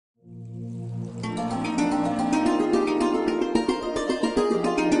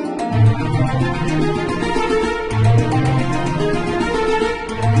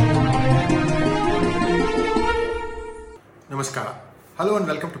Namaskar. Hello and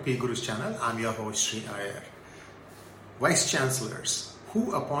welcome to P Guru's channel. I'm your host Sri Iyer. Vice Chancellors.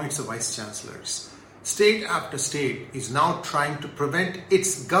 Who appoints the Vice Chancellors? State after state is now trying to prevent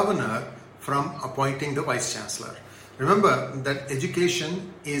its governor from appointing the Vice Chancellor. Remember that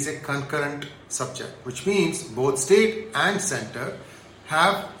education is a concurrent subject, which means both state and center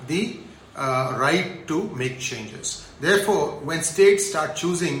have the right to make changes. Therefore, when states start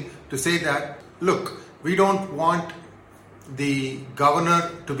choosing to say that, look, we don't want the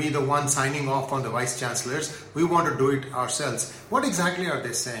governor to be the one signing off on the vice chancellors, we want to do it ourselves. What exactly are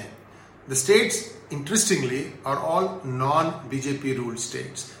they saying? The states, interestingly, are all non-BJP ruled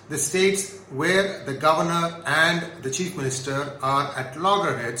states. The states where the governor and the chief minister are at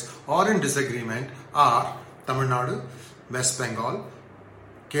loggerheads or in disagreement are Tamil Nadu, West Bengal,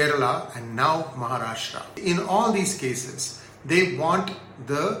 Kerala, and now Maharashtra. In all these cases, they want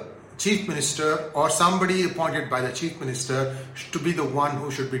the chief minister or somebody appointed by the chief minister to be the one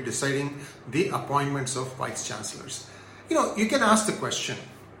who should be deciding the appointments of vice chancellors. You can ask the question,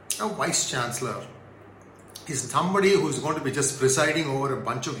 a vice chancellor is somebody who's going to be just presiding over a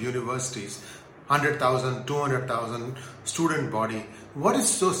bunch of universities, 100,000, 200,000 student body. What is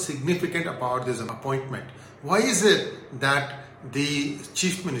so significant about this appointment? Why is it that the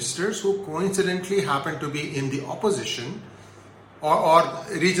chief ministers, who coincidentally happen to be in the opposition, or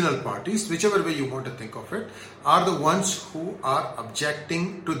regional parties, whichever way you want to think of it, are the ones who are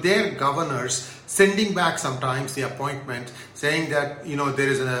objecting to their governors sending back sometimes the appointment, saying that you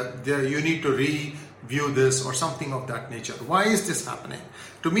need to review this or something of that nature. Why is this happening?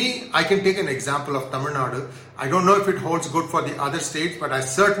 To me, I can take an example of Tamil Nadu. I don't know if it holds good for the other states, but I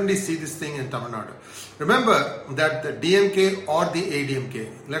certainly see this thing in Tamil Nadu. Remember that the DMK or the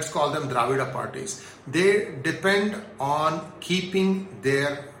ADMK, let's call them Dravida parties, they depend on keeping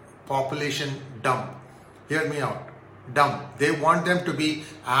their population dumb. Hear me out. Dumb. They want them to be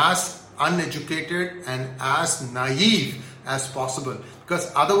as uneducated and as naive as possible,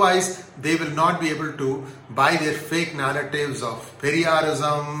 because otherwise they will not be able to buy their fake narratives of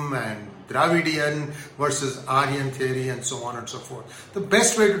Periyarism and Dravidian versus Aryan theory and so on and so forth. The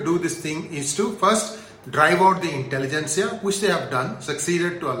best way to do this thing is to first drive out the intelligentsia, which they have done,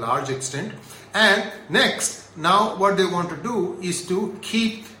 succeeded to a large extent. And next, now what they want to do is to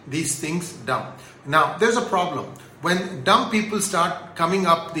keep these things dumb. Now, there's a problem. When dumb people start coming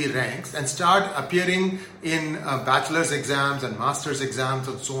up the ranks and start appearing in bachelor's exams and master's exams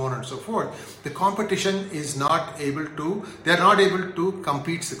and so on and so forth, the competition is not able to, they're not able to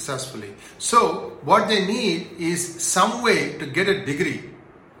compete successfully. So, what they need is some way to get a degree.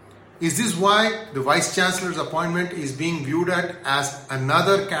 Is this why the vice chancellor's appointment is being viewed at as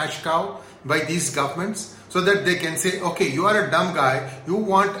another cash cow by these governments? So that they can say, okay, you are a dumb guy, you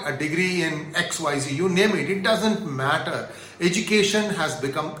want a degree in XYZ, you name it, it doesn't matter. Education has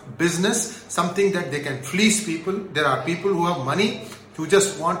become business, something that they can fleece people. There are people who have money who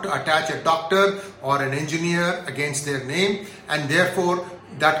just want to attach a doctor or an engineer against their name, and therefore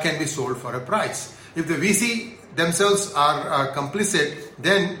that can be sold for a price. If the VC themselves are complicit,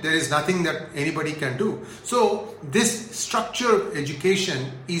 then there is nothing that anybody can do. So this structured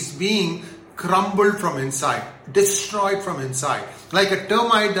education is being crumbled from inside, destroyed from inside. Like a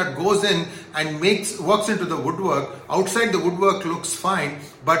termite that goes in and works into the woodwork. Outside the woodwork looks fine,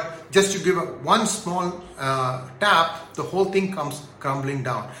 but just to give one small tap, the whole thing comes crumbling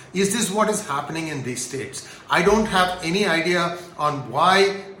down. Is this what is happening in these states? I don't have any idea on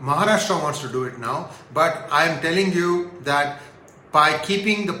why Maharashtra wants to do it now, but I am telling you that by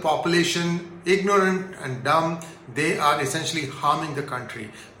keeping the population ignorant and dumb, they are essentially harming the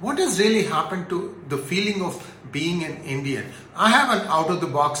country. What has really happened to the feeling of being an Indian? I have an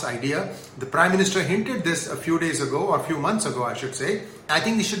out-of-the-box idea. The Prime Minister hinted this a few days ago, or a few months ago, I should say. I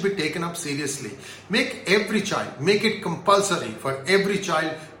think this should be taken up seriously. Make it compulsory for every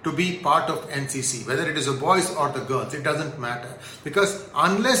child to be part of NCC, whether it is the boys or the girls, it doesn't matter. Because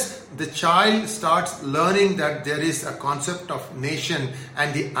unless the child starts learning that there is a concept of nation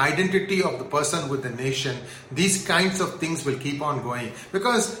and the identity of the person with the nation, these kinds of things will keep on going.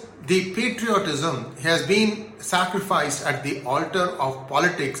 Because the patriotism has been sacrificed at the altar of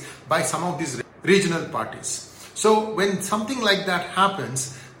politics by some of these regional parties. So when something like that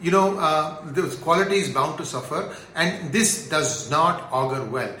happens, the quality is bound to suffer, and this does not augur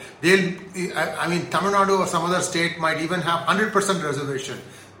well. Tamil Nadu or some other state might even have 100% reservation.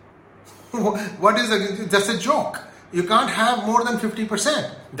 That's a joke. You can't have more than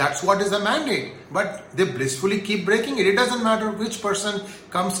 50%. That's what is the mandate. But they blissfully keep breaking it. It doesn't matter which person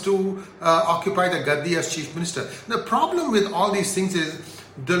comes to occupy the gaddi as chief minister. The problem with all these things is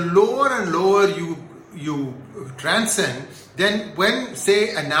the lower and lower you transcend, then when,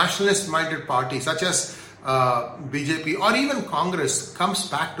 say, a nationalist-minded party such as BJP or even Congress comes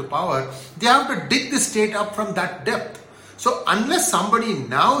back to power, they have to dig the state up from that depth. So unless somebody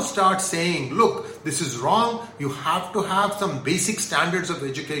now starts saying, look, this is wrong, you have to have some basic standards of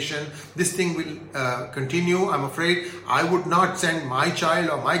education, this thing will continue. I'm afraid I would not send my child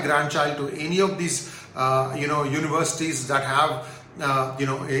or my grandchild to any of these universities that have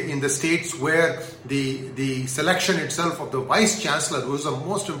in the states where the selection itself of the vice chancellor, who is the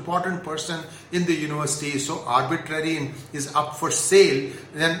most important person in the university, is so arbitrary and is up for sale.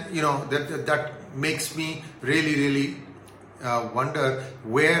 Then that makes me really wonder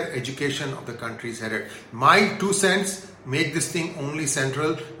where education of the country is headed. My 2 cents: make this thing only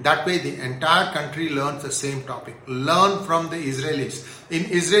central. That way the entire country learns the same topic. Learn from the Israelis. In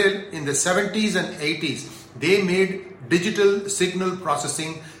Israel, in the 70s and 80s, they made digital signal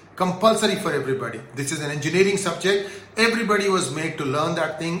processing compulsory for everybody. This is an engineering subject. Everybody was made to learn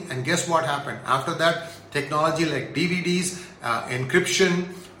that thing, and guess what happened? After that, technology like DVDs, encryption,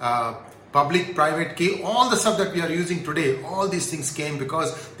 public-private key, all the stuff that we are using today, all these things came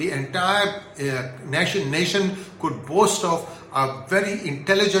because the entire nation could boast of a very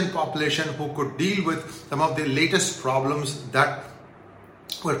intelligent population who could deal with some of the latest problems that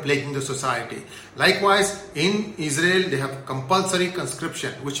were plaguing the society. Likewise, in Israel, they have compulsory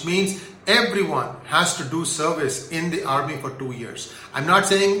conscription, which means everyone has to do service in the army for 2 years. I'm not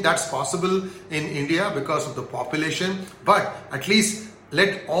saying that's possible in India because of the population, but at least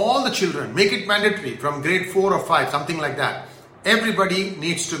let all the children, make it mandatory from grade 4 or 5, something like that. Everybody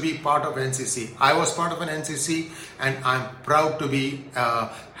needs to be part of NCC. I was part of an NCC, and I'm proud to be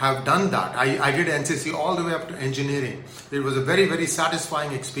have done that. I did NCC all the way up to engineering. It was a very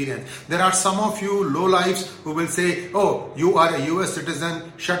satisfying experience. There are some of you lowlifes who will say, oh, you are a US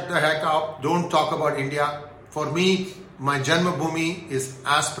citizen, shut the heck up, don't talk about India. For me, my Janma Bhumi is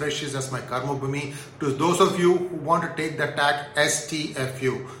as precious as my Karma Bhumi. To those of you who want to take the tag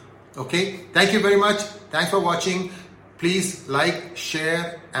STFU. Okay, thank you very much. Thanks for watching. Please like,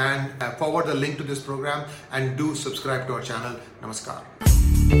 share, and forward the link to this program, and do subscribe to our channel. Namaskar.